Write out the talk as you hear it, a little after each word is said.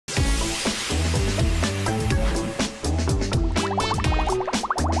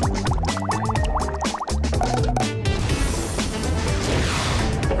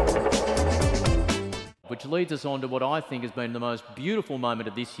leads us on to what I think has been the most beautiful moment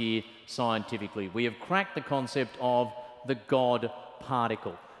of this year scientifically. We have cracked the concept of the God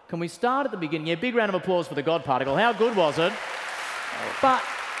particle. Can we start at the beginning? Yeah, big round of applause for the God particle. How good was it? But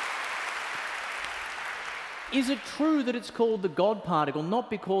is it true that it's called the God particle not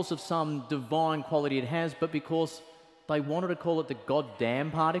because of some divine quality it has, but because they wanted to call it the goddamn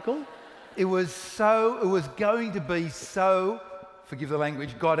particle? It was going to be so, forgive the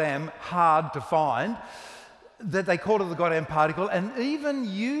language, goddamn hard to find, that they called it the goddamn particle, and even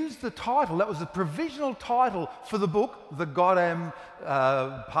used the title. That was the provisional title for the book, The Goddamn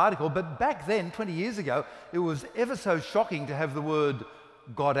Particle. But back then, 20 years ago, it was ever so shocking to have the word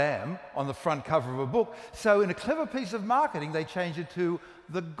goddamn on the front cover of a book. So in a clever piece of marketing, they changed it to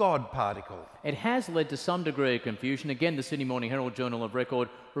the God particle. It has led to some degree of confusion. Again, the Sydney Morning Herald Journal of Record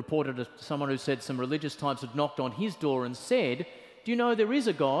reported of someone who said some religious types had knocked on his door and said, "Do you know there is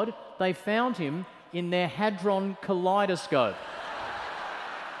a God? They found him in their Hadron Kaleidoscope."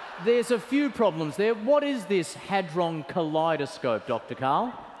 There's a few problems there. What is this Hadron Kaleidoscope, Dr.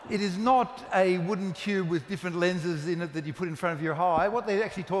 Karl? It is not a wooden tube with different lenses in it that you put in front of your eye. What they're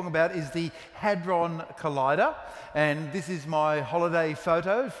actually talking about is the Hadron Collider. And this is my holiday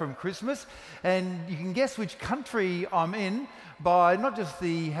photo from Christmas. And you can guess which country I'm in by not just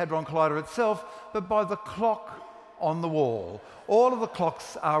the Hadron Collider itself, but by the clock on the wall. All of the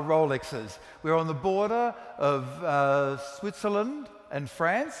clocks are Rolexes. We're on the border of Switzerland and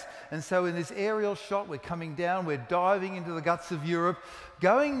France, and so in this aerial shot we're coming down, we're diving into the guts of Europe,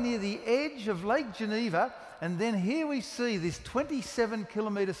 going near the edge of Lake Geneva, and then here we see this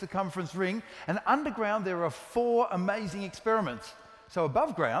 27-kilometre circumference ring, and underground there are 4 amazing experiments. So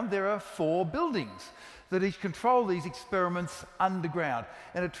above ground there are 4 buildings that each control these experiments underground,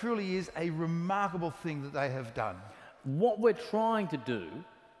 and it truly is a remarkable thing that they have done. What we're trying to do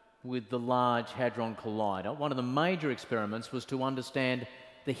with the Large Hadron Collider, one of the major experiments was to understand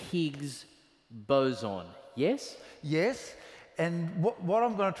the Higgs Boson. Yes? Yes, and what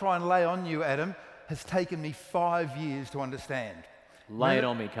I'm going to try and lay on you, Adam, has taken me 5 years to understand. Lay it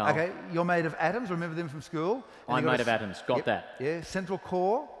on me, Karl. Okay, you're made of atoms, remember them from school? I'm made of atoms, got yep, that. Yeah, central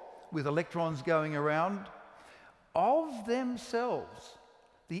core with electrons going around. Of themselves,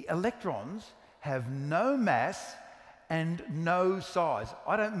 the electrons have no mass and no size.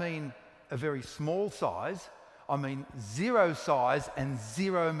 I don't mean a very small size, I mean 0 size and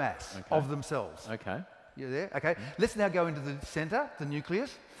 0 mass of themselves. Okay. You there? Okay. Let's now go into the centre, the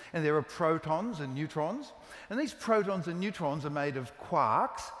nucleus, and there are protons and neutrons. And these protons and neutrons are made of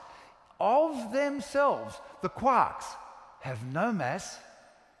quarks. Of themselves, the quarks have no mass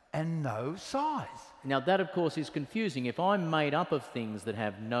and no size. Now that, of course, is confusing. If I'm made up of things that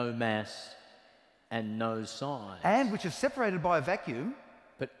have no mass and no size, and which are separated by a vacuum,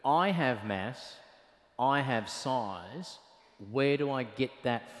 but I have mass, I have size, where do I get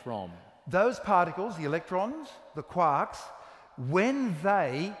that from? those particles, the electrons, the quarks, when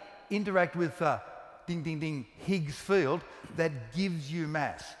they interact with the ding, ding, ding Higgs field, that gives you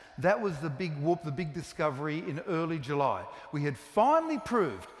mass. That was the big whoop, the big discovery in early July. We had finally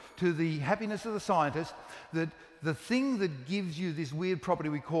proved, to the happiness of the scientists, that the thing that gives you this weird property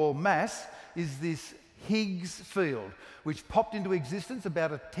we call mass is this Higgs field, which popped into existence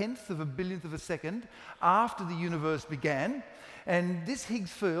about 1/10 of a billionth of a second after the universe began. And this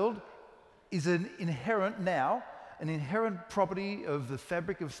Higgs field is an inherent property of the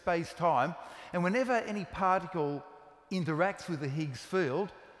fabric of space-time. And whenever any particle interacts with the Higgs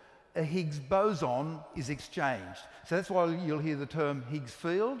field, a Higgs boson is exchanged. So that's why you'll hear the term Higgs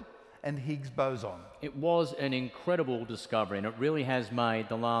field and Higgs boson. It was an incredible discovery, and it really has made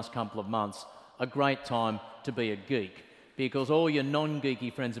the last couple of months a great time to be a geek, because all your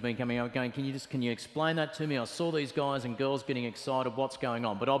non-geeky friends have been coming up going, can you explain that to me? I saw these guys and girls getting excited, what's going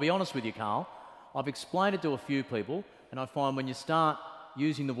on? But I'll be honest with you, Karl, I've explained it to a few people, and I find when you start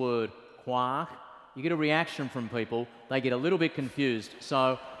using the word quark, you get a reaction from people, they get a little bit confused.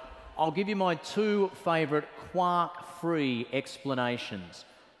 So I'll give you my two favourite quark-free explanations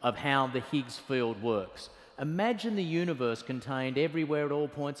of how the Higgs field works. Imagine the universe contained everywhere at all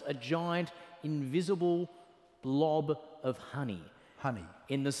points a giant invisible blob of honey. Honey.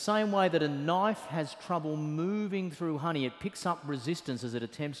 In the same way that a knife has trouble moving through honey, it picks up resistance as it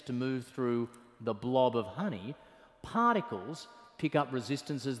attempts to move through the blob of honey, particles pick up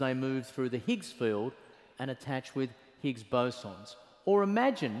resistance as they move through the Higgs field and attach with Higgs bosons. Or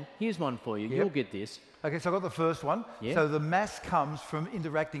imagine, here's one for you, you'll get this. Okay, so I got the first one. Yeah. So the mass comes from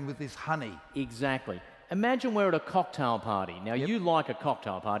interacting with this honey. Exactly. Imagine we're at a cocktail party. Now, you like a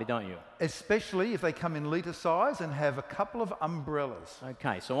cocktail party, don't you? Especially if they come in litre size and have a couple of umbrellas.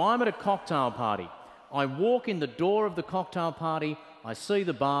 Okay, so I'm at a cocktail party. I walk in the door of the cocktail party, I see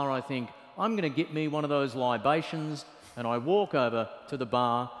the bar, I think, I'm going to get me one of those libations, and I walk over to the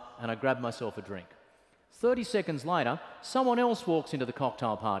bar and I grab myself a drink. 30 seconds later, someone else walks into the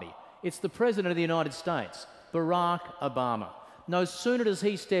cocktail party. It's the President of the United States, Barack Obama. No sooner does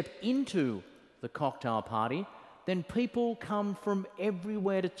he step into the cocktail party than people come from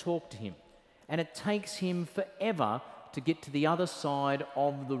everywhere to talk to him. And it takes him forever to get to the other side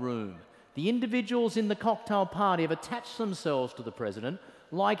of the room. The individuals in the cocktail party have attached themselves to the President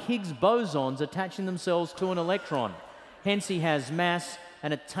like Higgs bosons attaching themselves to an electron. Hence he has mass,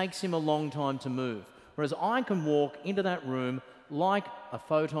 and it takes him a long time to move. Whereas I can walk into that room like a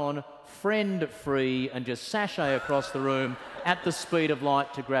photon, friend-free, and just sashay across the room at the speed of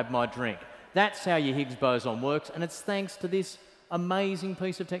light to grab my drink. That's how your Higgs boson works, and it's thanks to this amazing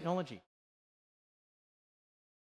piece of technology.